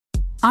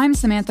I'm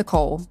Samantha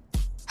Cole,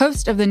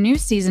 host of the new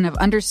season of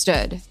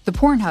Understood, the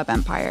Pornhub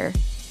Empire.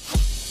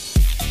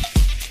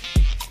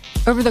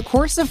 Over the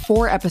course of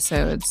 4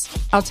 episodes,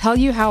 I'll tell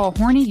you how a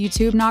horny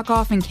YouTube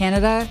knockoff in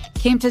Canada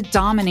came to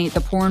dominate the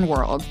porn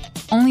world,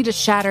 only to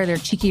shatter their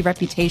cheeky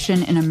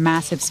reputation in a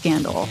massive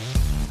scandal.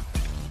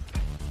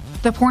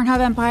 The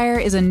Pornhub Empire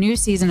is a new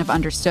season of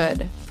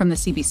Understood from the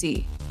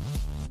CBC.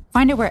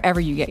 Find it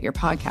wherever you get your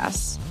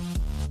podcasts.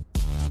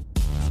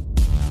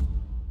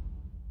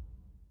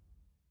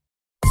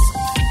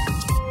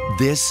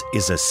 This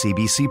is a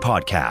CBC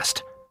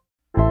podcast.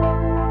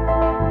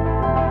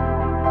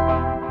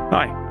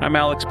 Hi, I'm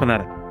Alex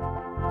Panetta.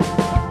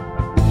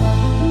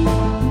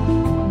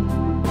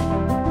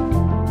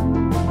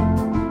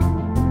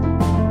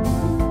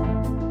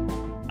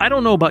 I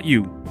don't know about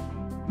you,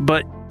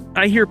 but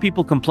I hear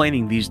people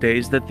complaining these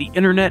days that the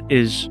internet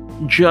is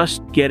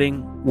just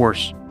getting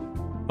worse.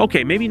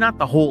 Okay, maybe not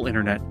the whole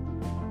internet,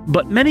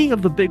 but many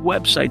of the big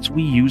websites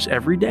we use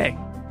every day.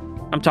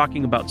 I'm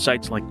talking about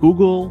sites like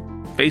Google,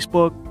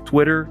 Facebook,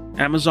 Twitter,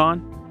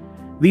 Amazon.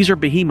 These are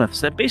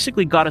behemoths that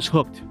basically got us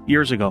hooked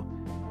years ago.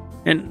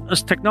 And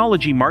as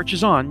technology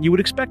marches on, you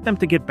would expect them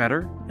to get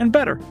better and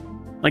better.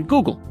 Like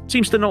Google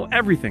seems to know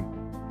everything.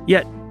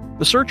 Yet,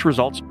 the search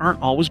results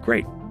aren't always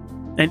great.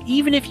 And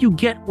even if you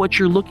get what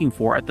you're looking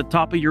for at the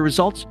top of your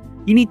results,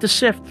 you need to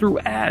sift through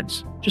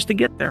ads just to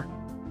get there.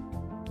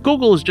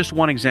 Google is just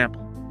one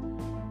example.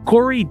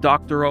 Cory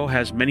Doctorow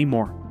has many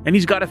more, and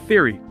he's got a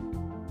theory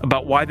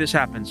about why this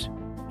happens.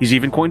 He's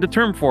even coined a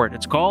term for it.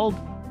 It's called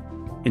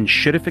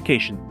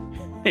enshittification.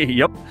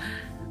 Yep.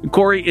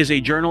 Cory is a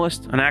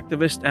journalist, an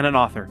activist, and an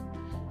author.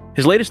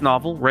 His latest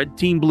novel, Red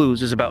Team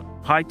Blues, is about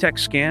high-tech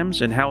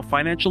scams and how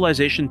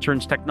financialization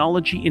turns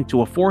technology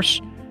into a force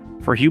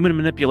for human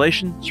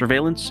manipulation,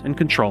 surveillance, and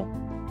control.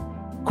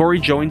 Cory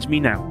joins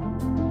me now.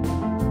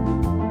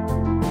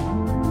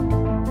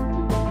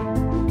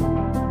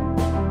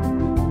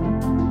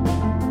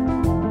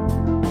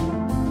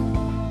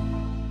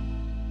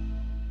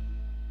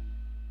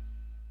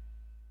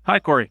 Hi,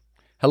 Cory.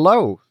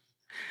 Hello.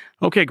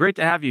 Okay, great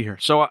to have you here.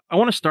 So I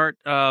want to start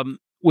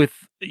with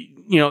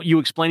you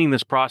explaining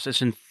this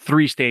process in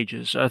 3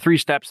 stages, 3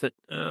 steps that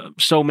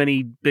so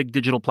many big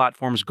digital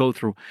platforms go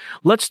through.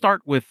 Let's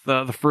start with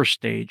the first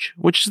stage,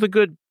 which is the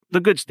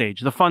good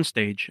stage, the fun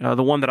stage,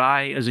 the one that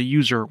I, as a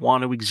user,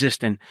 want to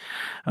exist in.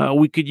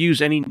 We could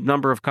use any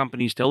number of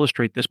companies to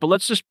illustrate this, but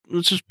let's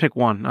just pick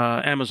one,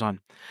 Amazon.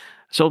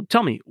 So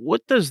tell me,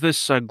 what does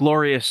this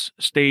glorious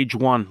stage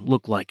 1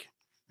 look like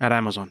at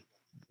Amazon?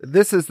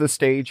 This is the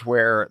stage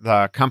where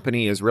the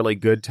company is really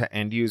good to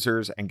end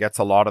users and gets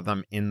a lot of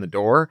them in the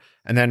door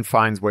and then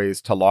finds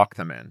ways to lock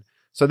them in.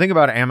 So think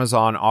about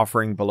Amazon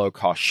offering below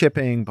cost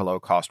shipping,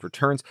 below cost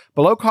returns,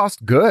 below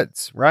cost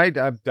goods, right?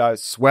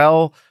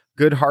 Swell,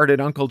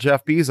 good-hearted Uncle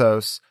Jeff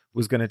Bezos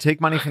was going to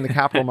take money from the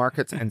capital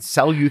markets and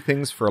sell you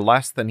things for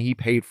less than he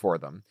paid for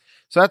them.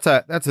 So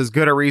that's as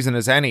good a reason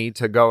as any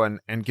to go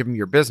and give him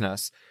your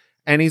business.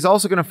 And he's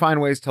also going to find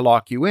ways to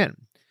lock you in.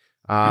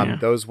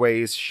 Those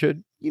ways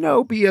should,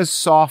 be as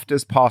soft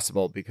as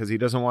possible because he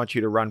doesn't want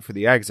you to run for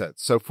the exit.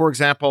 So, for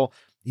example,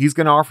 he's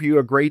going to offer you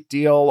a great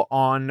deal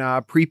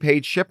on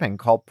prepaid shipping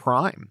called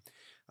Prime.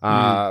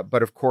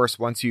 But of course,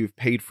 once you've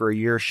paid for a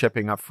year's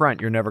shipping up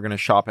front, you're never going to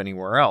shop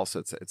anywhere else.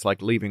 It's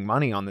like leaving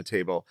money on the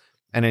table.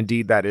 And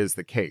indeed, that is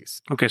the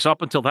case. Okay, so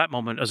up until that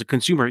moment, as a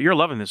consumer, you're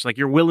loving this. Like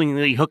you're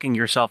willingly hooking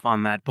yourself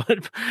on that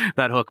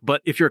hook.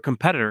 But if you're a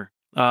competitor,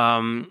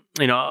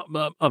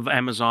 of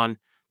Amazon,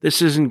 this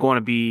isn't going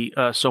to be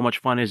so much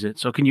fun, is it?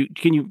 So can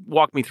you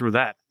walk me through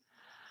that?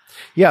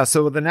 Yeah,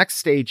 so the next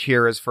stage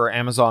here is for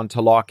Amazon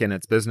to lock in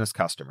its business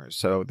customers.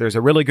 So there's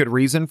a really good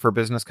reason for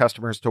business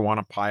customers to want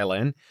to pile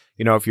in.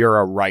 If you're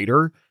a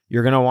writer,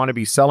 you're going to want to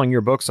be selling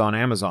your books on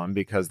Amazon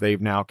because they've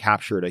now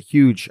captured a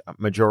huge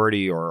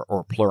majority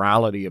or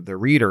plurality of the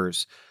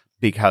readers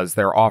because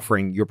they're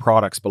offering your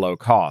products below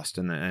cost.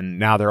 And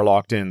now they're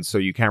locked in, so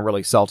you can't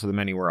really sell to them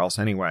anywhere else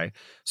anyway.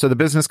 So the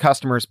business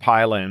customers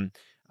pile in.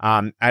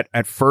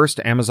 At first,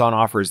 Amazon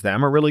offers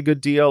them a really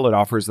good deal. It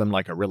offers them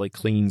like a really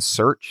clean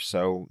search.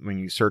 So when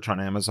you search on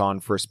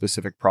Amazon for a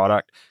specific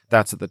product,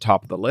 that's at the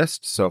top of the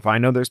list. So if I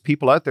know there's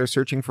people out there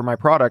searching for my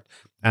product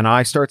and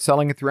I start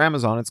selling it through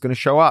Amazon, it's going to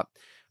show up.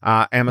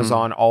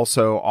 Amazon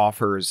also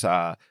offers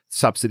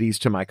subsidies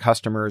to my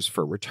customers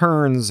for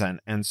returns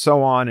and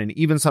so on, and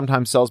even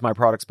sometimes sells my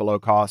products below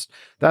cost.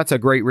 That's a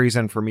great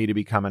reason for me to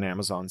become an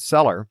Amazon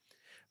seller.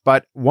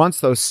 But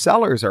once those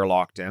sellers are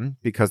locked in,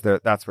 because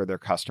that's where their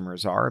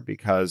customers are,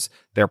 because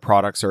their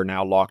products are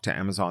now locked to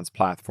Amazon's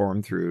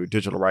platform through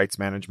digital rights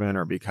management,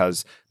 or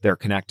because they're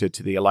connected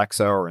to the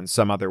Alexa or in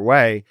some other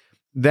way,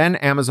 then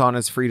Amazon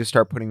is free to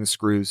start putting the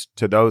screws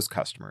to those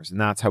customers. And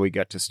that's how we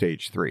get to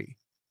stage 3.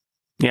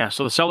 Yeah,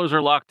 so the sellers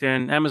are locked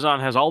in. Amazon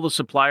has all the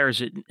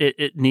suppliers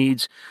it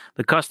needs.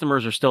 The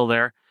customers are still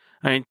there.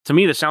 I mean, to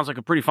me, this sounds like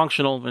a pretty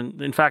functional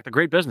and, in fact, a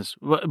great business.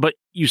 But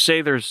you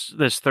say there's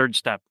this third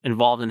step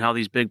involved in how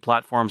these big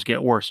platforms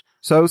get worse.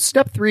 So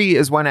step 3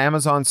 is when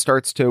Amazon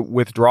starts to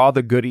withdraw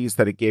the goodies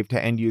that it gave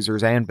to end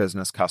users and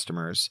business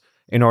customers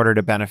in order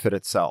to benefit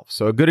itself.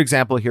 So a good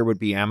example here would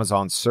be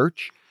Amazon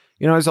Search.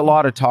 There's a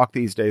lot of talk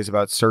these days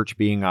about search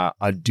being a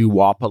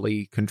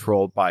duopoly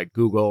controlled by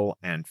Google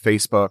and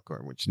Facebook, or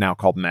which is now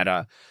called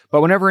Meta.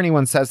 But whenever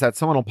anyone says that,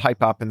 someone will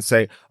pipe up and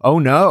say, oh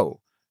no,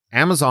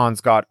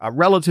 Amazon's got a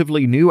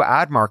relatively new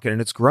ad market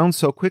and it's grown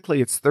so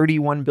quickly, it's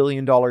 $31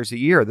 billion a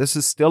year. This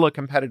is still a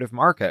competitive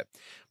market.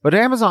 But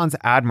Amazon's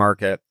ad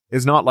market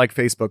is not like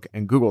Facebook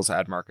and Google's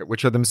ad market,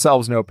 which are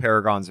themselves no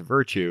paragons of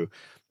virtue.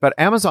 But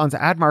Amazon's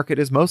ad market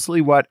is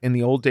mostly what in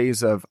the old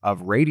days of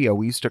radio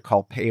we used to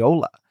call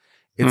payola.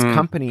 It's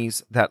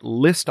companies that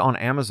list on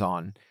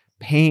Amazon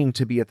paying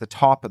to be at the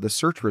top of the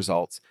search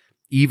results,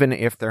 even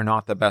if they're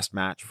not the best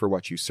match for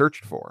what you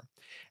searched for.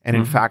 And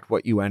in fact,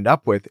 what you end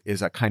up with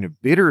is a kind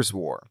of bidders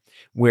war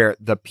where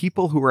the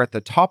people who are at the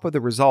top of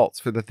the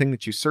results for the thing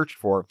that you searched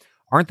for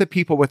aren't the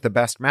people with the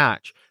best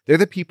match. They're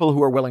the people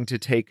who are willing to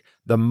take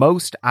the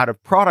most out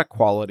of product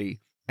quality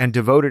and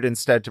devote it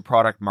instead to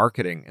product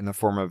marketing in the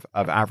form of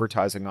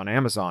advertising on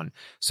Amazon.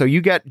 So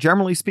you get,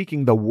 generally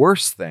speaking, the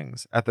worst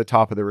things at the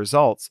top of the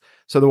results.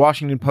 So the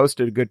Washington Post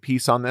did a good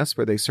piece on this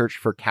where they searched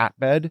for cat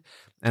bed,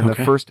 and the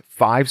first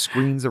 5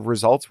 screens of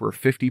results were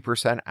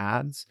 50%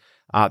 ads.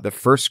 The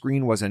first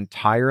screen was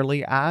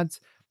entirely ads,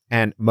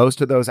 and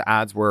most of those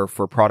ads were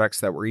for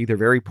products that were either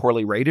very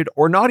poorly rated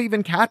or not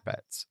even cat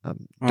beds,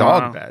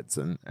 dog beds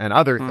and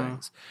other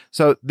things.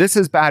 So this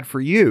is bad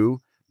for you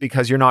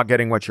because you're not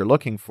getting what you're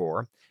looking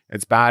for.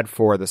 It's bad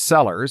for the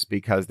sellers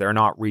because they're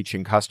not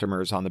reaching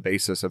customers on the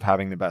basis of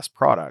having the best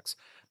products.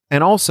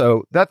 And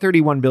also, that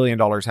 $31 billion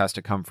has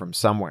to come from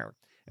somewhere.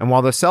 And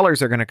while the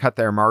sellers are going to cut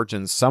their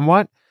margins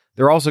somewhat,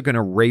 they're also going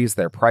to raise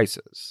their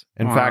prices.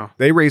 In fact,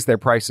 they raise their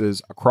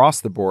prices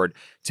across the board.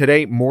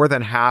 Today, more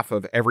than half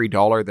of every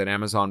dollar that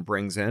Amazon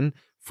brings in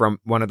from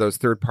one of those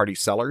third-party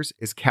sellers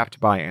is kept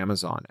by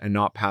Amazon and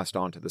not passed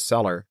on to the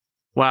seller.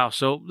 Wow.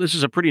 So this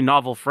is a pretty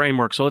novel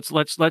framework. So let's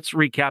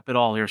recap it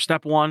all here.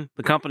 Step 1,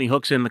 the company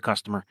hooks in the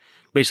customer,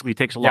 basically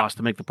takes a loss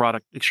to make the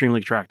product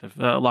extremely attractive,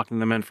 locking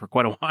them in for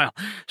quite a while.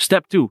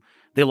 Step 2,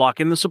 they lock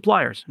in the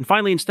suppliers. And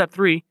finally, in step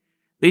 3,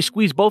 they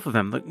squeeze both of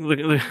them,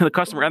 the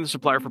customer and the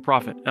supplier, for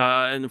profit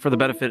and for the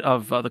benefit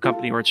of the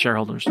company or its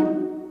shareholders.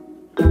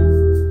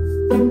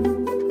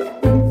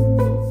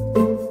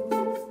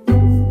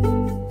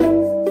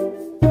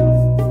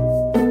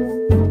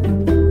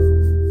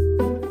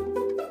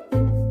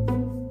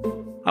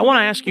 I want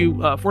to ask you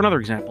for another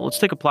example. Let's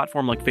take a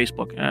platform like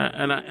Facebook.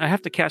 And I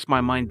have to cast my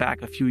mind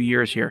back a few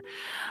years here.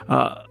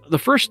 The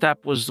first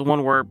step was the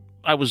one where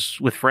I was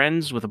with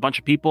friends, with a bunch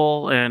of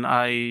people, and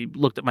I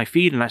looked at my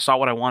feed and I saw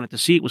what I wanted to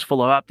see. It was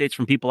full of updates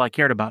from people I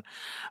cared about.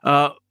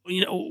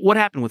 What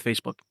happened with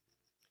Facebook?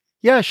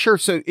 Yeah, sure.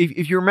 So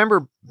if you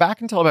remember,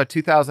 back until about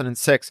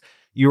 2006,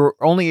 you were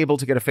only able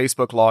to get a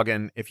Facebook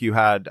login if you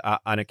had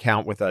an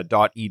account with a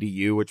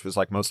 .edu, which was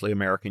like mostly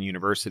American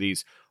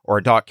universities, or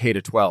a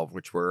 .K-12,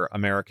 which were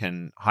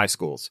American high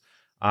schools.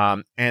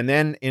 And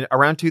then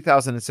around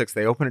 2006,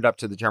 they opened it up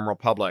to the general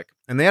public.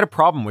 And they had a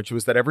problem, which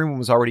was that everyone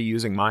was already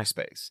using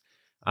MySpace.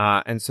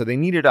 And so they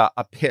needed a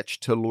pitch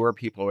to lure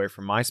people away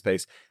from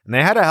MySpace. And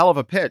they had a hell of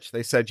a pitch.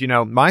 They said,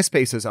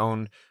 MySpace is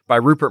owned by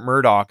Rupert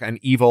Murdoch, an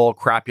evil,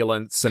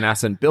 crapulent,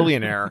 senescent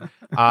billionaire.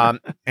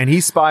 And he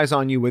spies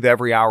on you with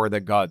every hour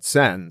that God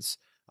sends.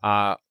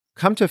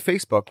 Come to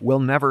Facebook. We'll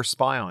never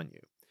spy on you.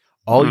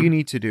 All you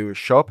need to do is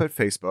show up at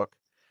Facebook,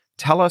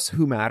 tell us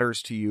who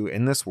matters to you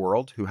in this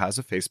world, who has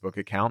a Facebook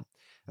account.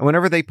 And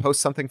whenever they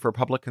post something for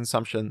public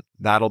consumption,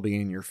 that'll be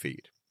in your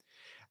feed.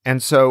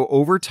 And so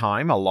over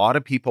time, a lot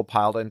of people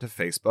piled into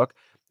Facebook.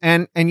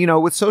 And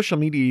with social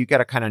media, you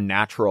get a kind of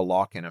natural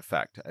lock-in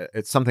effect.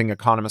 It's something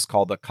economists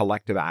call the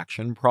collective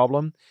action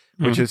problem,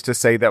 which is to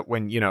say that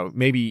when,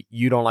 maybe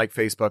you don't like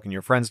Facebook and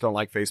your friends don't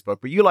like Facebook,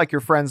 but you like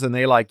your friends and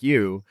they like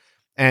you,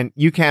 and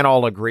you can't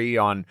all agree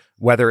on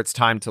whether it's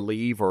time to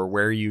leave or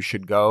where you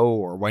should go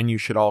or when you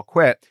should all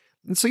quit.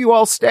 And so you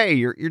all stay.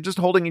 You're just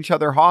holding each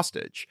other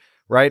hostage.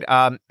 Right.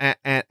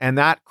 And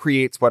that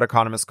creates what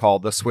economists call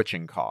the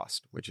switching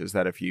cost, which is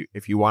that if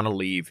you want to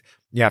leave,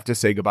 you have to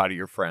say goodbye to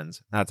your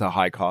friends. That's a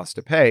high cost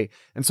to pay.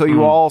 And so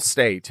you all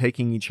stay,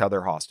 taking each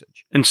other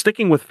hostage. And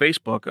sticking with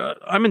Facebook,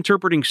 I'm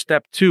interpreting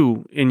step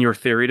 2 in your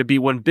theory to be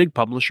when big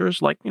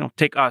publishers, like,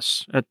 take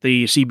us at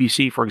the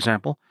CBC, for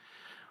example,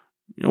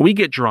 we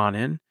get drawn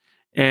in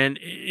and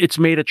it's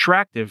made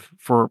attractive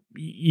for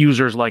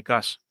users like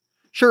us.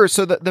 Sure.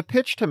 So the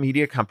pitch to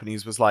media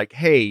companies was like,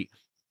 hey,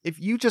 if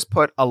you just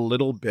put a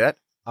little bit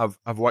of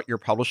what you're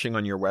publishing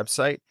on your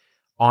website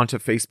onto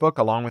Facebook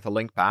along with a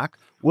link back,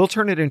 we'll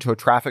turn it into a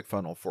traffic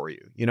funnel for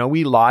you.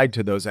 We lied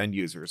to those end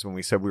users when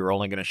we said we were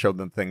only going to show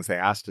them things they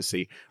asked to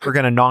see. We're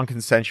going to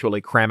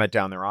non-consensually cram it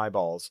down their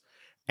eyeballs.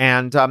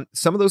 And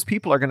some of those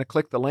people are going to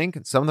click the link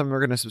and some of them are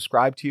going to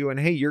subscribe to you. And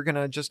hey, you're going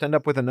to just end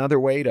up with another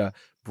way to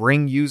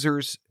bring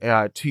users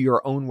to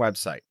your own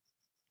website.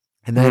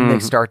 And then they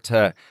start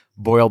to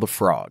boil the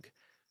frog.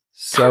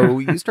 So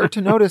you start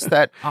to notice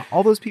that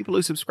all those people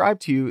who subscribe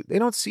to you, they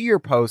don't see your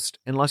post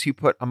unless you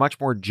put a much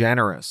more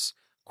generous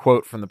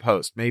quote from the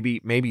post.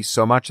 Maybe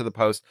so much of the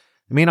post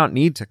You may not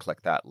need to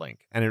click that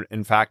link. And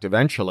in fact,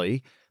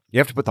 eventually, you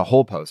have to put the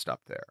whole post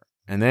up there.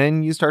 And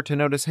then you start to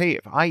notice, hey,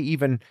 if I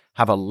even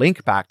have a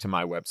link back to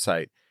my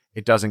website,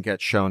 it doesn't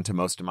get shown to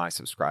most of my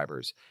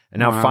subscribers.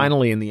 And now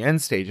finally in the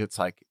end stage, it's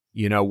like,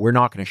 we're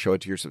not going to show it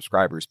to your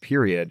subscribers,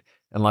 period,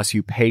 unless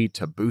you pay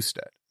to boost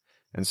it.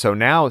 And so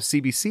now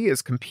CBC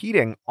is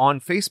competing on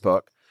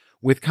Facebook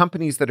with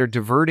companies that are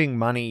diverting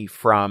money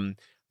from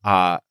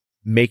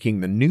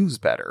making the news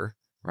better,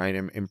 right?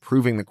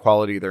 Improving the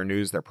quality of their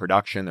news, their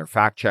production, their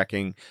fact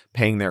checking,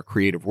 paying their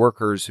creative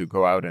workers who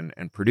go out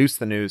and produce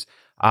the news,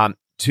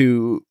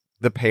 to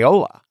the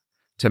payola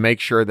to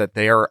make sure that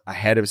they are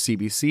ahead of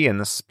CBC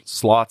and the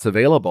slots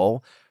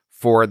available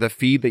for the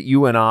feed that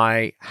you and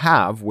I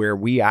have where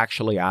we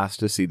actually ask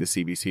to see the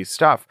CBC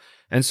stuff.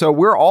 And so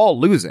we're all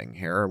losing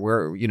here.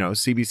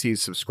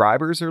 CBC's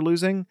subscribers are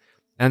losing,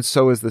 and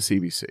so is the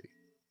CBC.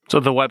 So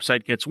the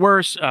website gets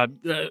worse.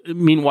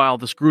 Meanwhile,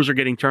 the screws are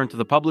getting turned to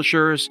the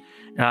publishers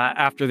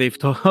after they've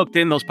hooked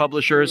in those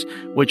publishers,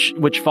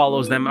 which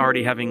follows them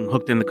already having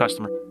hooked in the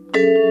customer.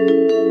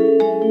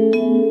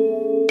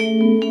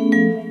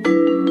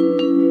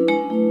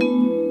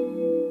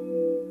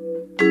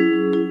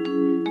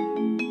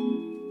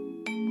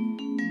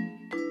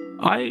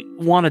 I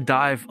want to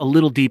dive a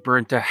little deeper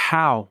into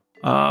how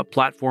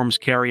platforms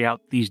carry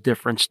out these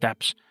different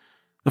steps.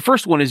 The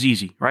first one is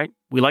easy, right?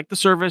 We like the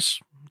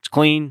service. It's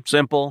clean,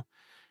 simple.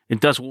 It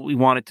does what we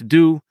want it to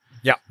do.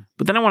 Yeah.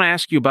 But then I want to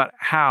ask you about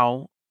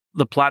how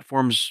the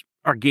platforms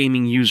are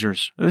gaming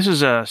users. This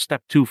is a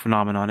step 2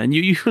 phenomenon. And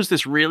you use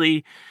this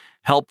really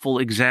helpful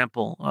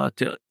example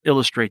to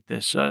illustrate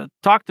this.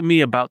 Talk to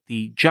me about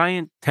the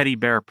giant teddy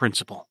bear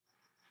principle.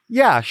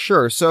 Yeah,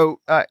 sure.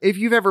 So if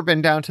you've ever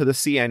been down to the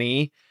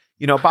CNE,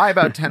 by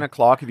about 10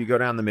 o'clock, if you go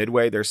down the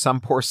Midway, there's some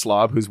poor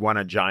slob who's won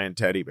a giant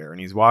teddy bear and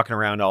he's walking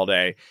around all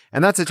day.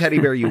 And that's a teddy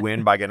bear you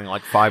win by getting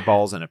like 5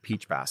 balls in a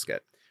peach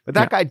basket. But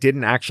that guy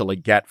didn't actually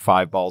get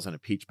 5 balls in a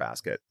peach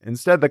basket.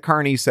 Instead, the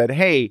carny said,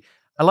 hey,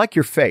 I like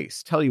your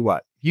face. Tell you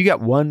what, you get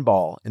 1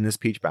 ball in this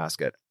peach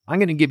basket. I'm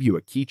going to give you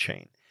a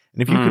keychain.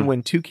 And if you can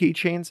win 2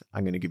 keychains,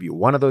 I'm going to give you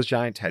one of those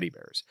giant teddy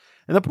bears.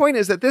 And the point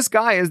is that this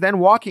guy is then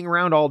walking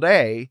around all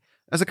day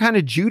as a kind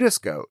of Judas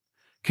goat,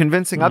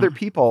 convincing other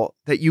people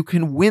that you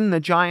can win the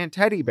giant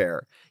teddy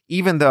bear,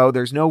 even though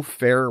there's no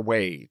fair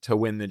way to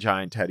win the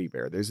giant teddy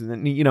bear. There's,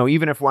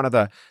 even if one of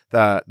the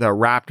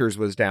Raptors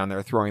was down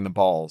there throwing the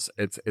balls,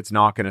 it's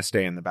not going to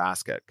stay in the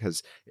basket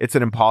because it's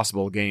an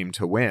impossible game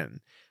to win.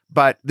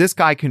 But this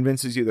guy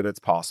convinces you that it's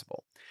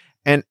possible.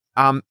 And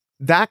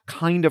that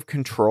kind of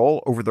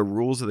control over the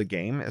rules of the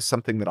game is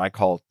something that I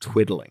call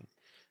twiddling.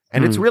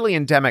 And it's really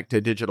endemic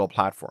to digital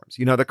platforms.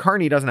 The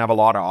carny doesn't have a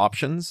lot of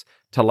options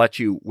to let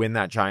you win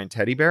that giant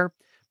teddy bear,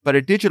 but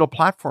a digital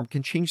platform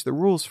can change the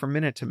rules from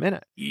minute to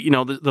minute.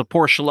 The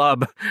poor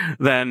schlub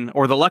then,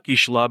 or the lucky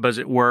schlub, as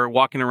it were,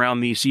 walking around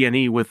the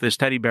CNE with this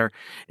teddy bear.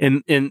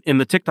 In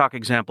the TikTok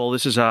example,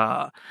 this is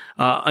an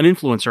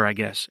influencer, I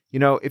guess.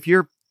 If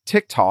you're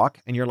TikTok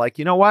and you're like,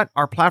 what?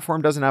 Our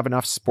platform doesn't have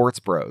enough sports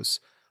bros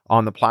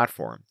on the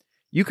platform.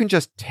 You can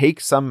just take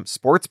some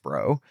sports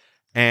bro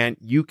and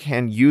you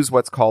can use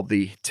what's called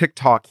the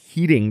TikTok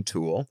heating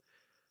tool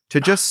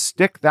to just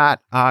stick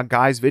that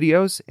guy's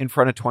videos in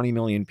front of 20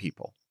 million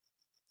people.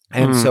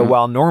 And so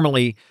while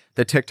normally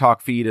the TikTok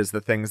feed is the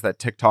things that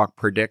TikTok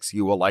predicts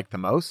you will like the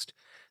most,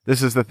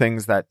 this is the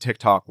things that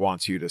TikTok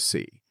wants you to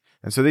see.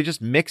 And so they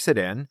just mix it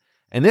in.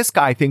 And this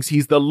guy thinks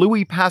he's the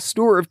Louis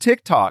Pasteur of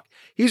TikTok.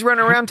 He's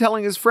running around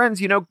telling his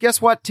friends, guess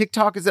what?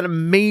 TikTok is an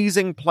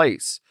amazing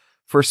place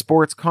for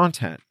sports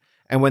content.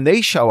 And when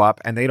they show up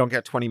and they don't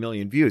get 20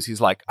 million views,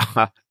 he's like,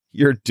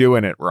 you're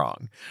doing it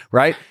wrong,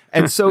 right?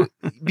 And so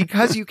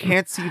because you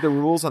can't see the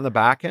rules on the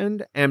back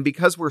end, and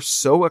because we're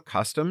so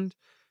accustomed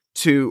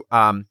to,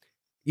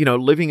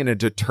 living in a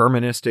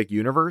deterministic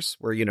universe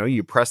where,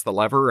 you press the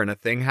lever and a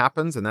thing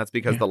happens, and that's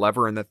because the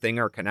lever and the thing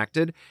are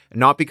connected, and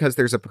not because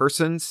there's a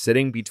person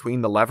sitting between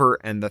the lever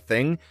and the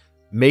thing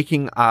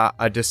making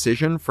a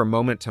decision from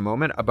moment to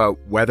moment about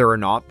whether or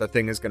not the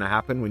thing is going to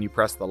happen when you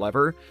press the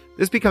lever.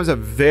 This becomes a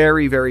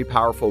very, very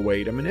powerful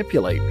way to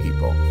manipulate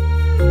people.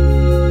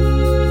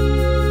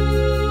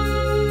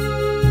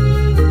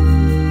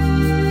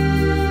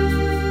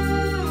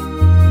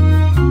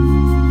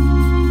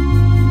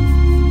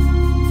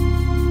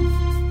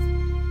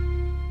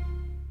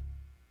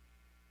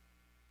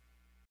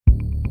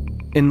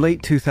 In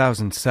late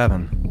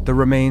 2007, the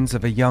remains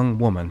of a young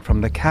woman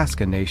from the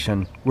Kaska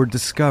Nation were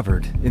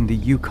discovered in the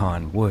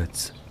Yukon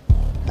woods.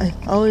 I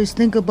always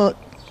think about,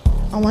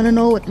 I want to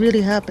know what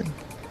really happened.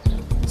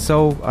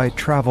 So I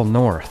travel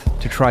north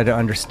to try to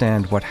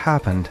understand what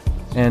happened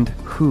and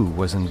who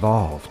was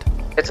involved.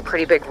 It's a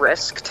pretty big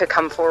risk to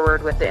come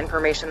forward with the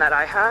information that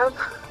I have.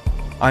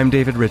 I'm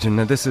David Ridgen,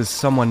 and this is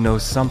Someone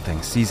Knows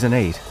Something, Season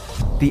 8,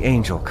 The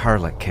Angel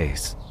Carlick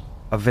Case.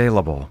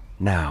 Available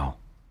now.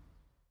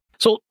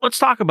 So let's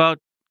talk about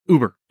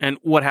Uber and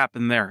what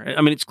happened there.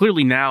 I mean, it's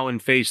clearly now in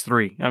phase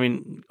 3. I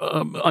mean,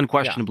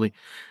 unquestionably. Yeah.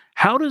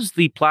 How does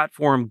the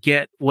platform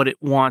get what it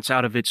wants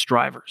out of its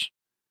drivers?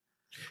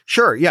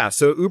 Sure. Yeah.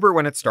 So Uber,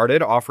 when it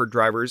started, offered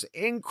drivers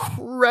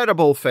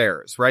incredible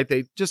fares, right?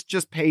 They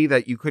just pay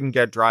that you couldn't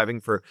get driving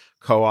for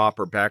Co-op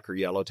or Beck or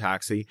Yellow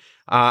Taxi.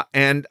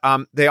 And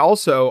they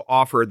also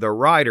offered the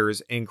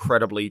riders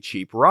incredibly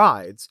cheap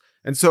rides.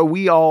 And so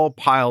we all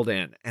piled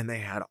in, and they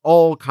had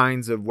all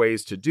kinds of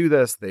ways to do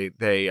this.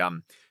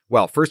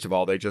 Well, first of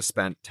all, they just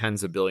spent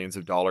tens of billions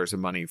of dollars of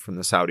money from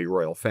the Saudi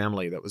royal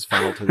family that was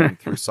funneled to them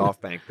through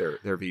SoftBank,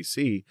 their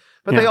VC.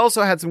 But they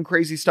also had some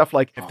crazy stuff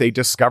like if they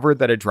discovered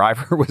that a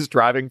driver was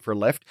driving for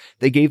Lyft,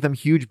 they gave them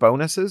huge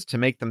bonuses to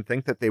make them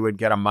think that they would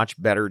get a much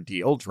better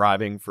deal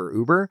driving for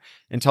Uber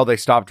until they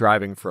stopped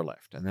driving for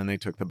Lyft. And then they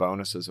took the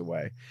bonuses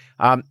away.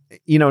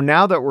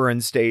 Now that we're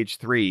in stage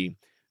 3,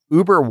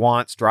 Uber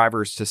wants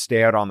drivers to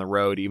stay out on the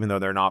road, even though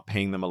they're not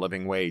paying them a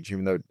living wage,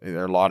 even though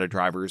there are a lot of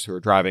drivers who are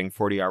driving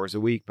 40 hours a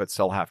week, but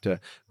still have to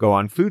go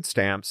on food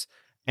stamps.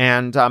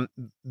 And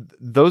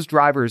those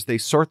drivers, they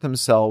sort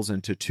themselves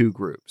into 2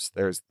 groups.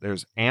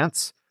 There's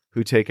ants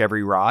who take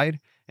every ride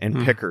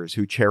and pickers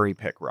who cherry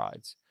pick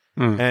rides.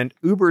 And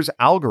Uber's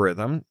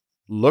algorithm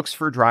looks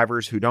for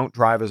drivers who don't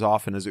drive as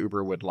often as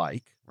Uber would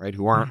like, right?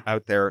 Who aren't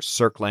out there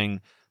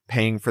circling,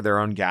 paying for their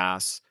own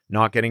gas,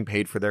 not getting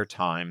paid for their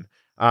time.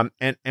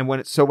 And when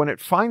it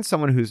finds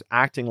someone who's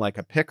acting like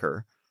a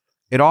picker,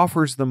 it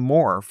offers them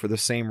more for the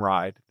same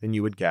ride than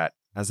you would get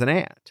as an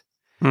ant.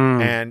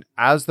 And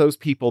as those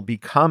people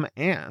become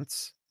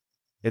ants,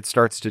 it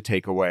starts to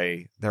take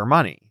away their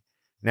money.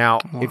 Now,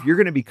 if you're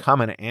going to become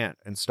an ant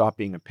and stop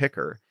being a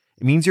picker,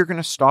 it means you're going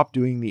to stop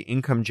doing the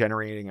income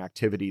generating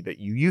activity that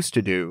you used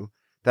to do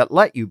that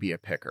let you be a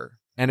picker.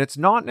 And it's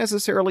not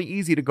necessarily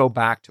easy to go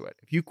back to it.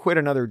 If you quit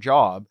another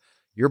job,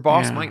 your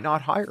boss might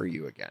not hire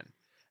you again.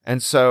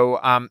 And so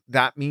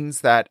that means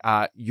that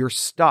you're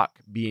stuck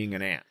being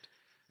an ant.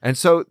 And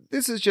so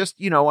this is just,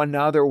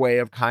 another way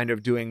of kind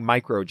of doing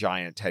micro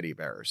giant teddy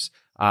bears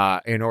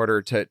in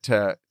order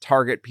to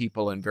target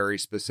people in very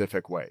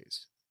specific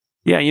ways.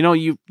 Yeah,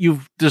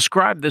 you've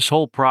described this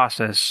whole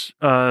process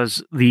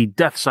as the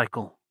death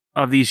cycle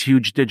of these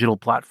huge digital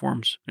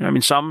platforms. I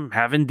mean, some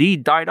have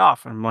indeed died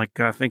off. I'm like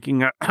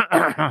thinking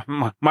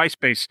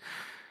MySpace.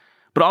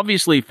 But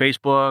obviously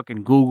Facebook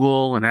and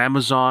Google and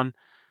Amazon,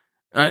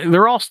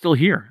 they're all still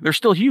here. They're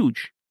still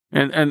huge.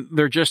 And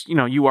they're just,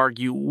 you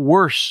argue,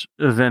 worse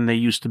than they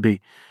used to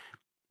be.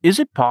 Is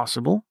it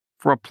possible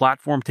for a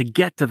platform to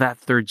get to that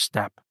third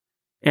step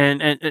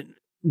and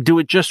do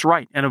it just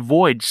right and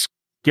avoid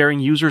scaring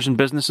users and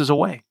businesses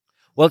away?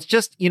 Well, it's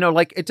just,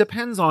 it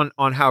depends on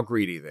how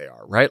greedy they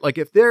are, right? Like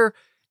if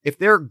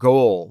their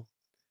goal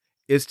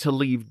is to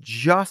leave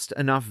just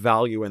enough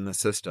value in the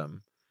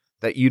system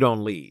that you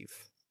don't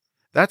leave,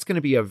 that's going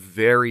to be a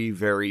very,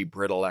 very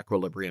brittle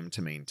equilibrium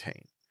to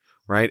maintain,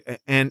 right?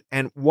 And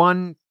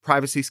one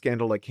privacy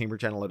scandal like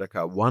Cambridge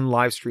Analytica, one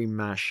live stream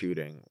mass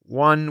shooting,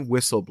 one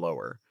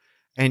whistleblower,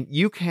 and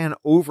you can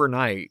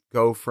overnight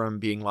go from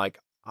being like,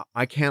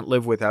 I can't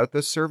live without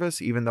this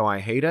service, even though I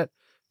hate it,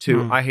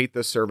 to I hate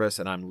this service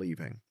and I'm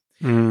leaving.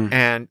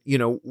 And,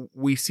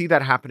 we see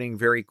that happening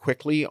very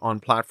quickly on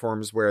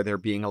platforms where they're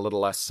being a little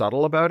less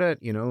subtle about it.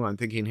 I'm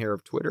thinking here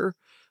of Twitter.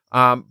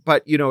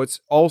 But,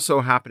 it's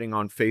also happening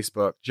on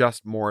Facebook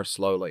just more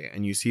slowly.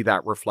 And you see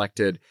that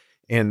reflected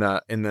in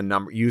the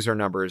user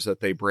numbers that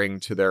they bring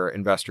to their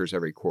investors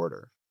every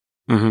quarter.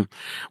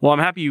 Well, I'm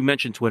happy you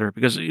mentioned Twitter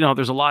because,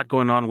 there's a lot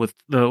going on with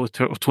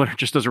Twitter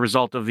just as a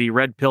result of the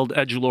red-pilled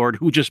edgelord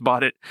who just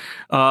bought it.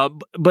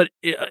 But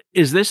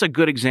is this a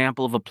good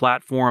example of a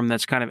platform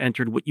that's kind of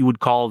entered what you would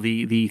call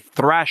the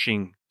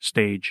thrashing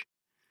stage?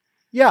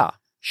 Yeah.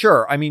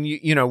 Sure. I mean,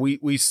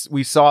 we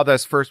saw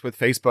this first with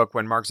Facebook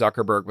when Mark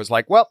Zuckerberg was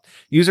like, well,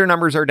 user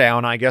numbers are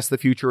down. I guess the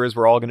future is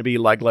we're all going to be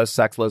legless,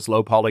 sexless,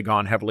 low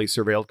polygon, heavily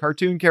surveilled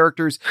cartoon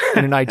characters.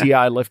 And an idea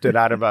I lifted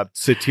out of a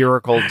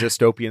satirical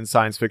dystopian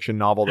science fiction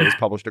novel that was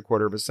published a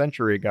quarter of a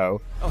century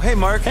ago. Oh, hey,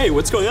 Mark. Hey,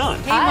 what's going on?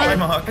 Hi,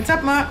 Mark. What's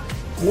up, Mark?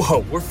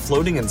 Whoa, we're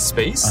floating in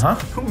space?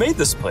 Who made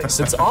this place?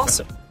 It's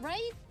awesome.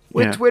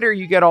 With Twitter,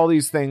 you get all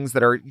these things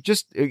that are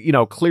just,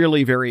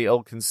 clearly very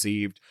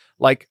ill-conceived.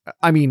 Like,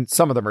 I mean,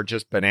 some of them are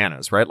just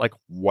bananas, right? Like,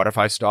 what if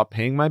I stop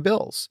paying my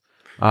bills?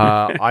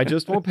 I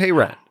just won't pay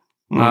rent.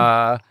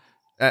 I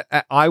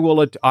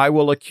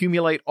will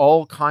accumulate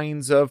all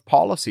kinds of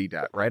policy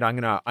debt, right? I'm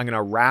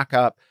gonna rack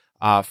up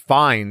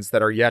fines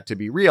that are yet to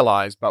be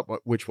realized,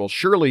 but which will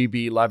surely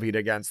be levied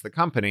against the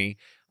company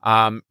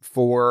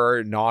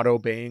for not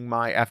obeying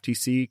my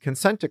FTC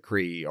consent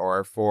decree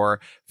or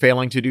for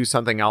failing to do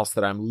something else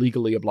that I'm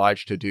legally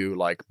obliged to do,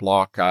 like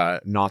block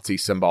Nazi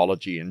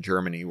symbology in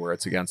Germany where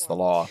it's against the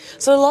law.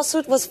 So the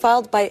lawsuit was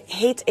filed by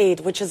Hate Aid,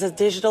 which is a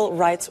digital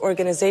rights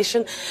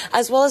organization,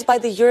 as well as by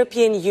the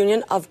European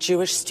Union of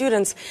Jewish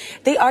Students.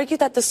 They argue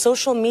that the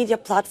social media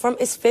platform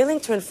is failing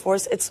to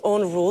enforce its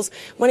own rules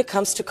when it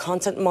comes to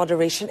content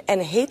moderation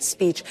and hate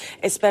speech,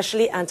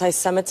 especially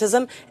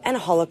anti-Semitism and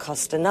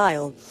Holocaust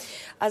denial.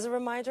 As a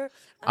reminder,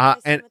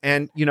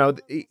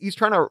 he's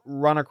trying to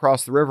run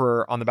across the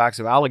river on the backs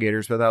of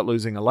alligators without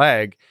losing a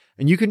leg.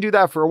 And you can do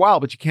that for a while,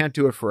 but you can't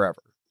do it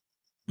forever.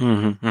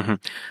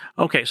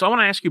 Okay, so I want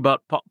to ask you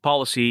about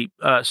policy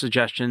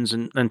suggestions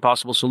and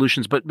possible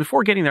solutions. But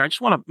before getting there, I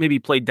just want to maybe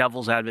play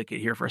devil's advocate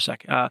here for a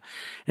second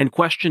and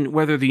question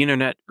whether the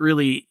internet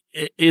really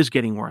is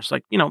getting worse.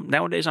 Like,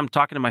 nowadays I'm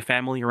talking to my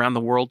family around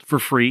the world for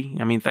free.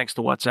 I mean, thanks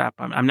to WhatsApp.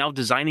 I'm now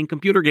designing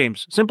computer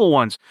games, simple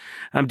ones.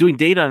 I'm doing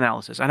data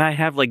analysis, and I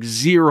have like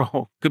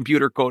zero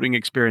computer coding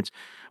experience.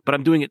 But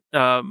I'm doing it,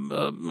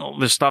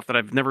 this stuff that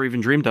I've never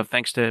even dreamed of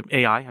thanks to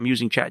AI. I'm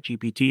using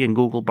ChatGPT and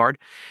Google Bard.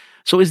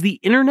 So is the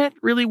internet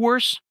really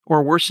worse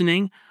or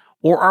worsening?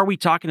 Or are we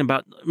talking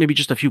about maybe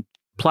just a few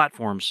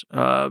platforms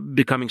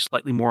becoming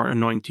slightly more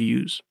annoying to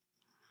use?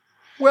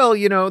 Well,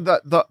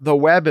 the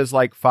web is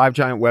like 5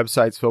 giant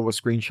websites filled with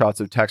screenshots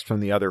of text from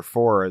the other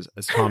 4,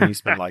 as Tom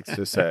Eastman likes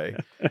to say.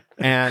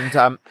 And,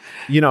 a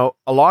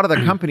lot of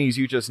the companies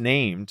you just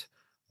named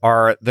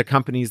are the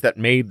companies that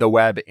made the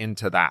web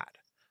into that.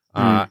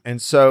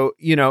 And so,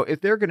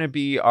 if they're going to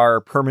be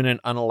our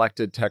permanent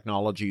unelected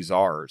technology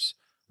czars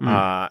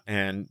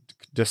and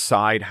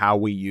decide how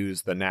we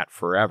use the net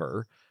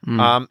forever,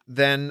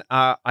 then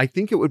I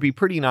think it would be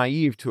pretty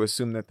naive to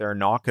assume that they're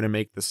not going to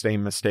make the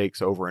same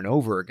mistakes over and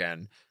over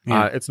again.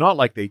 It's not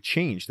like they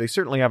changed. They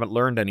certainly haven't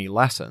learned any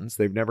lessons.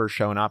 They've never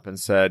shown up and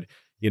said,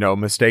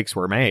 mistakes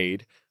were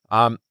made.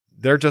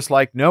 They're just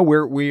like, no,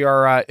 we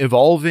are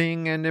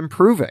evolving and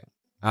improving.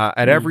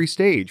 At every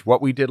stage.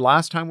 What we did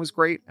last time was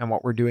great, and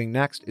what we're doing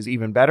next is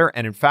even better.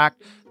 And in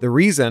fact, the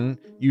reason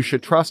you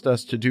should trust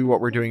us to do what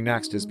we're doing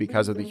next is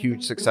because of the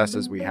huge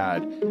successes we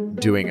had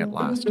doing it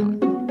last time.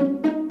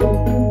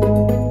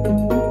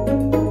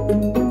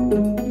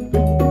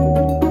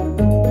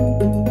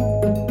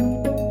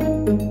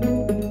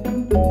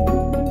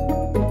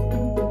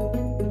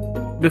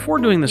 Before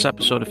doing this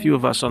episode, a few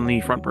of us on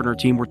the Front Burner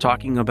team were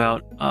talking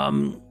about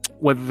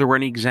whether there were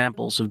any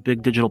examples of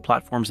big digital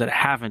platforms that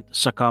haven't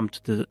succumbed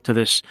to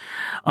this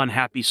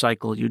unhappy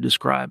cycle you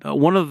describe.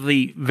 One of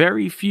the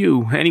very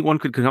few anyone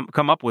could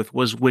come up with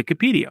was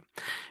Wikipedia.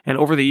 And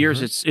over the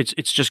years,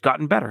 it's just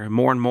gotten better.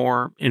 More and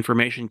more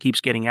information keeps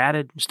getting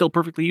added, still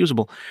perfectly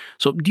usable.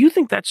 So do you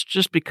think that's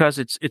just because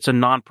it's a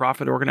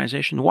nonprofit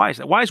organization? Why is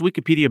that? Why is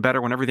Wikipedia better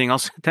when everything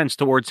else tends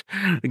towards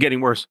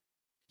getting worse?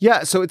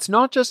 Yeah, so it's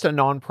not just a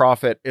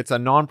nonprofit. It's a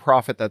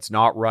nonprofit that's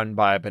not run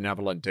by a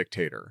benevolent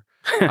dictator.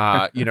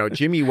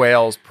 Jimmy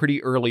Wales,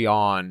 pretty early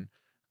on,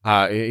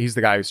 he's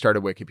the guy who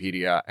started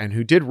Wikipedia and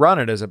who did run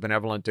it as a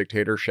benevolent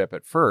dictatorship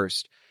at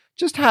first,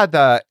 just had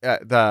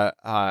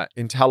the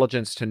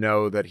intelligence to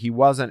know that he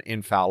wasn't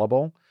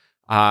infallible,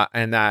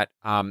 and that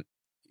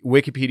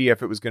Wikipedia,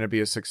 if it was going to be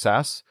a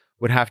success,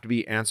 would have to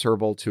be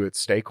answerable to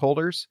its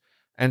stakeholders.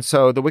 And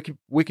so the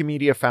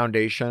Wikimedia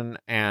Foundation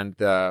and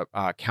the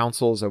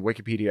councils of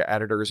Wikipedia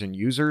editors and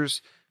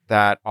users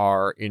that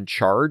are in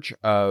charge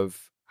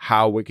of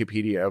how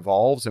Wikipedia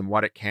evolves and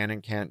what it can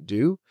and can't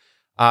do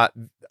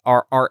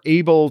are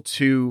able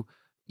to,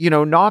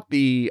 not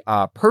be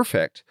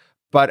perfect,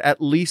 but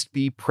at least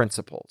be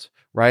principled,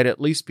 right?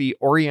 At least be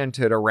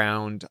oriented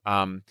around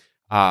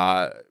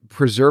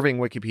preserving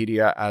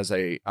Wikipedia as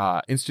a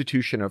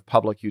institution of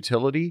public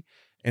utility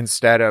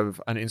instead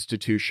of an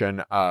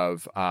institution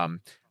of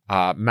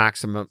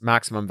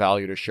maximum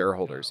value to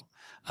shareholders.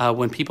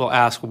 When people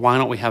ask, why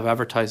don't we have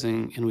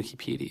advertising in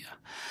Wikipedia?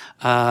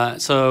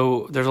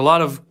 So there's a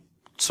lot of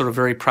sort of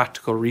very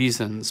practical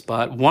reasons,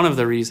 but one of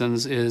the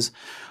reasons is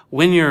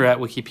when you're at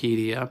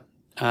Wikipedia,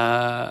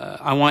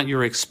 I want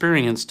your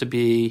experience to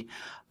be,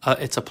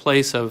 it's a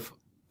place of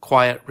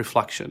quiet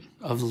reflection,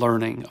 of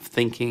learning, of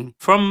thinking.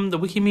 From the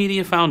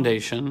Wikimedia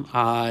Foundation,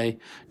 I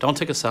don't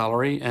take a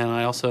salary, and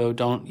I also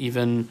don't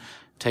even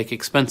take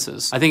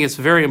expenses. I think it's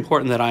very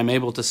important that I'm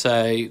able to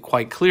say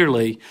quite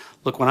clearly,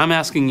 look, when I'm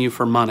asking you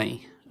for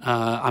money,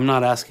 I'm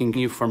not asking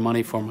you for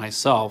money for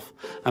myself.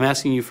 I'm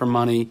asking you for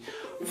money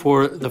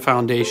for the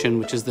foundation,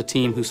 which is the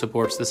team who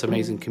supports this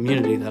amazing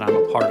community that I'm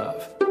a part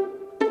of.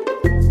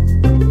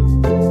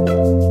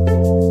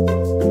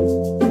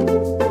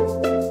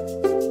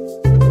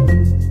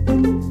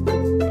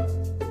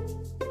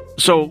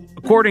 So,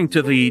 according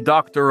to the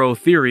Doctorow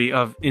theory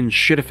of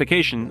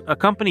enshittification, a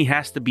company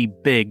has to be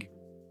big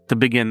to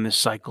begin this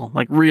cycle,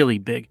 like really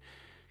big.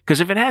 Because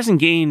if it hasn't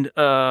gained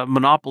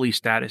monopoly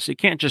status, it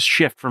can't just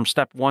shift from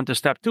step 1 to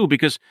step 2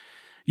 because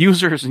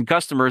users and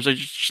customers are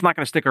just not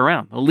going to stick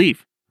around. They'll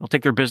leave. They'll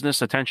take their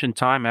business, attention,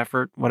 time,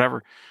 effort,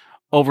 whatever,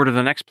 over to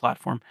the next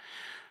platform.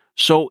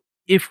 So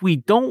if we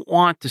don't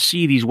want to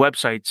see these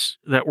websites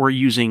that we're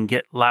using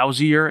get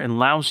lousier and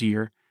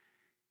lousier,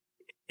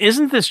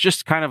 isn't this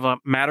just kind of a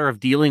matter of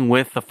dealing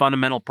with the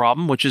fundamental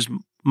problem, which is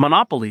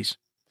monopolies?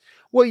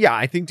 Well, yeah,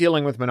 I think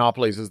dealing with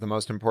monopolies is the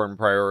most important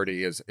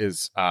priority. Is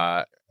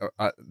the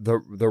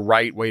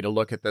right way to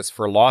look at this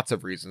for lots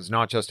of reasons,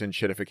 not just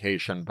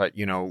enshittification, but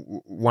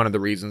one of the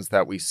reasons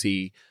that we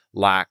see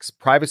lax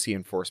privacy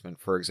enforcement,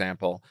 for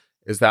example,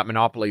 is that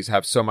monopolies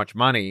have so much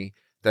money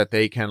that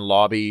they can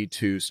lobby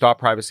to stop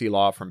privacy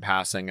law from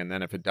passing, and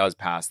then if it does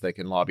pass, they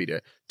can lobby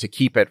to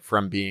keep it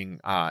from being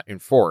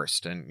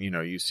enforced. And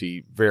you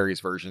see various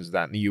versions of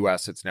that in the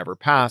U.S. It's never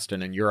passed,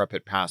 and in Europe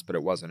it passed, but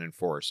it wasn't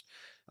enforced.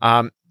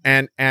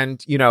 And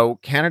you know,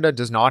 Canada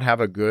does not have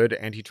a good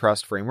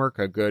antitrust framework,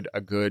 a good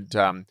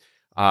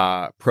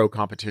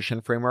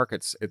pro-competition framework.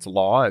 Its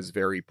law is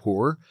very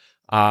poor.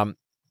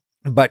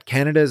 But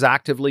Canada is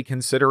actively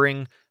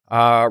considering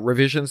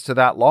revisions to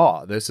that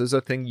law. This is a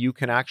thing you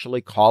can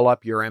actually call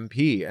up your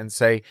MP and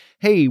say,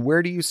 hey,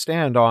 where do you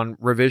stand on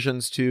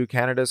revisions to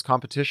Canada's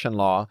competition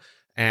law?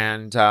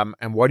 And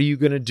what are you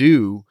going to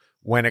do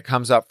when it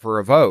comes up for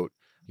a vote?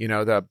 You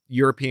know, the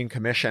European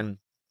Commission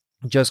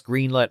just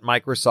greenlit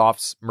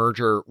Microsoft's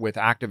merger with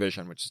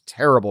Activision, which is a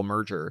terrible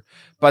merger.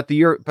 But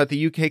the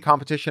UK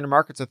Competition and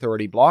Markets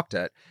Authority blocked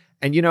it.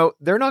 And, you know,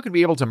 they're not going to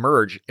be able to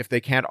merge if they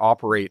can't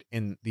operate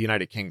in the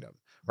United Kingdom,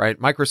 right?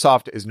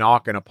 Microsoft is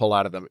not going to pull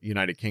out of the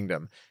United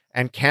Kingdom.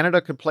 And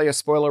Canada could play a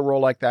spoiler role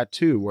like that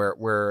too,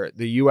 where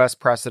the US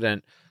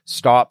precedent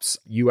stops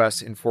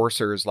US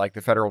enforcers like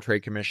the Federal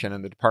Trade Commission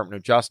and the Department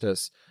of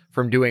Justice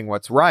from doing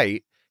what's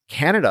right.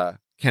 Canada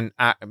can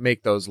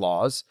make those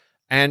laws.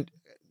 And,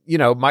 you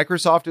know,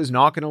 Microsoft is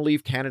not going to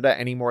leave Canada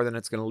any more than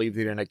it's going to leave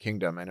the United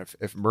Kingdom. And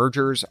if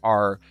mergers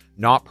are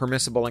not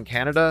permissible in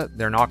Canada,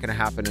 they're not going to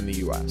happen in the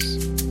US.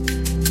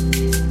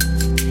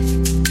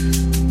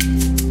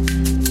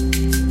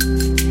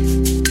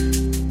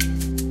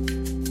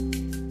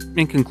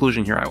 In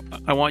conclusion here,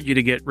 I want you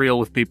to get real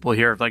with people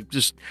here. Like,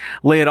 just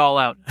lay it all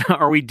out.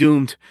 Are we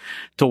doomed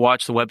to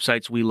watch the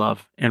websites we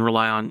love and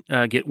rely on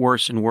get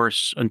worse and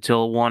worse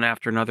until one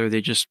after another they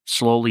just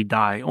slowly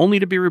die, only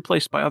to be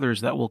replaced by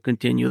others that will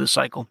continue the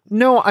cycle?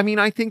 No, I mean,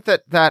 I think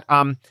that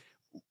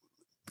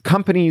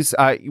companies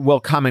will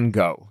come and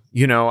go.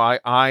 You know,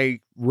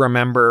 I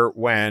remember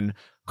when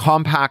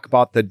Compaq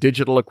bought the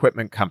Digital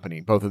Equipment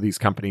Company. Both of these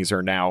companies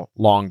are now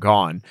long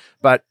gone.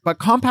 But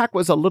Compaq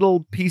was a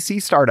little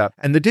PC startup,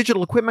 and the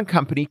Digital Equipment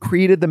Company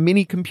created the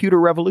mini computer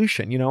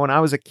revolution. You know, when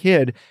I was a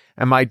kid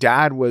and my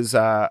dad was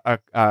a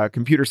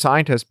computer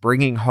scientist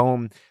bringing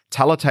home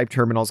teletype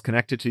terminals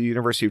connected to the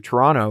University of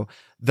Toronto,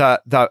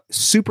 the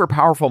super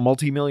powerful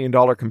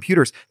multi-million-dollar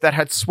computers that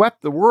had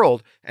swept the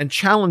world and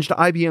challenged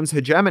IBM's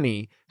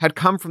hegemony had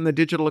come from the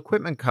Digital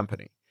Equipment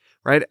Company.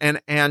 Right.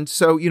 And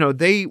so, you know,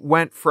 they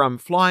went from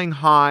flying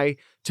high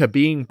to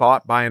being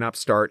bought by an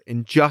upstart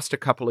in just a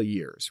couple of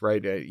years.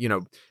 Right. You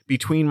know,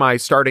 between my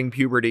starting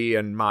puberty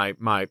and my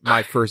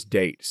first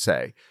date,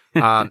 say.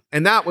 And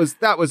that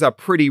was a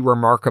pretty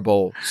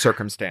remarkable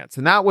circumstance.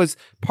 And that was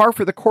par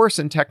for the course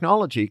in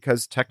technology,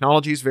 because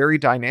technology is very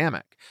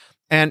dynamic.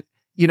 And,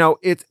 you know,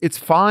 it's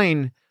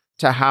fine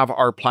to have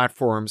our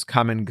platforms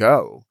come and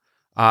go.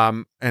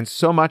 And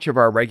so much of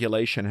our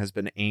regulation has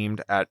been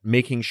aimed at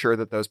making sure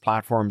that those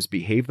platforms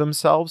behave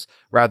themselves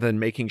rather than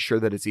making sure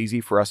that it's easy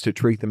for us to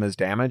treat them as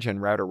damage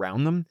and route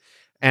around them.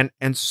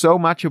 And so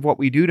much of what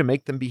we do to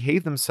make them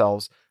behave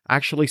themselves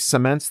actually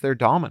cements their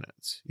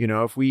dominance. You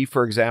know, if we,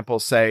 for example,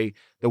 say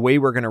the way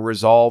we're going to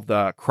resolve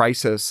the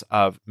crisis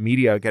of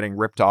media getting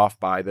ripped off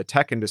by the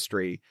tech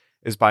industry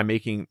is by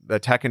making the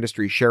tech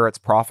industry share its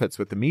profits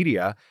with the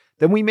media,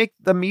 then we make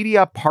the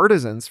media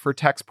partisans for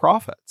tech's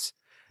profits.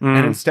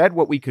 And instead,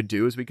 what we could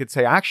do is we could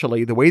say,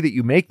 actually, the way that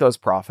you make those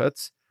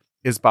profits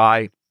is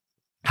by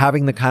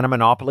having the kind of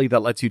monopoly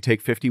that lets you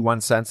take 51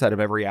 cents out of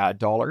every ad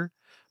dollar,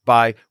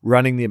 by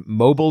running the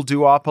mobile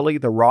duopoly,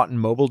 the rotten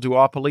mobile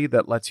duopoly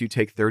that lets you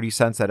take 30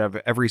 cents out of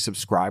every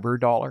subscriber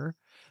dollar,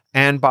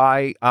 and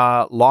by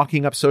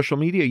locking up social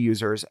media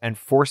users and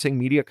forcing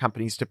media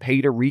companies to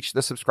pay to reach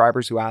the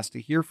subscribers who ask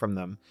to hear from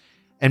them.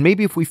 And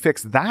maybe if we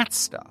fix that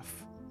stuff,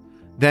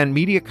 then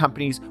media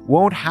companies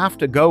won't have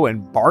to go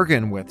and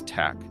bargain with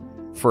tech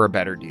for a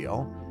better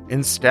deal.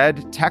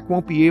 Instead, tech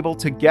won't be able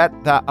to get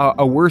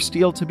a worse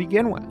deal to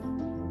begin with.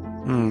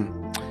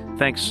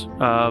 Thanks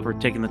for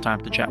taking the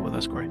time to chat with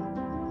us, Corey.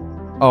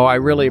 Oh, I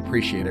really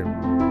appreciate it.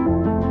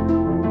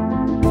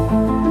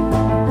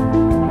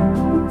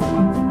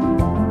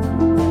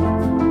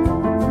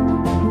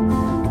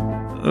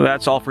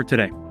 That's all for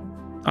today.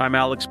 I'm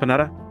Alex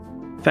Panetta.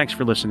 Thanks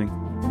for listening.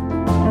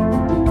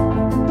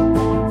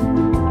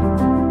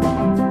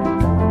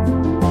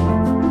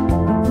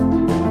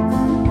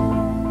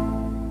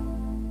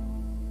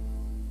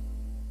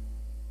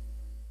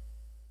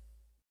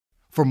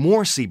 For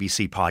more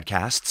CBC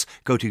podcasts,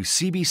 go to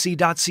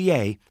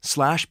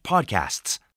cbc.ca/podcasts.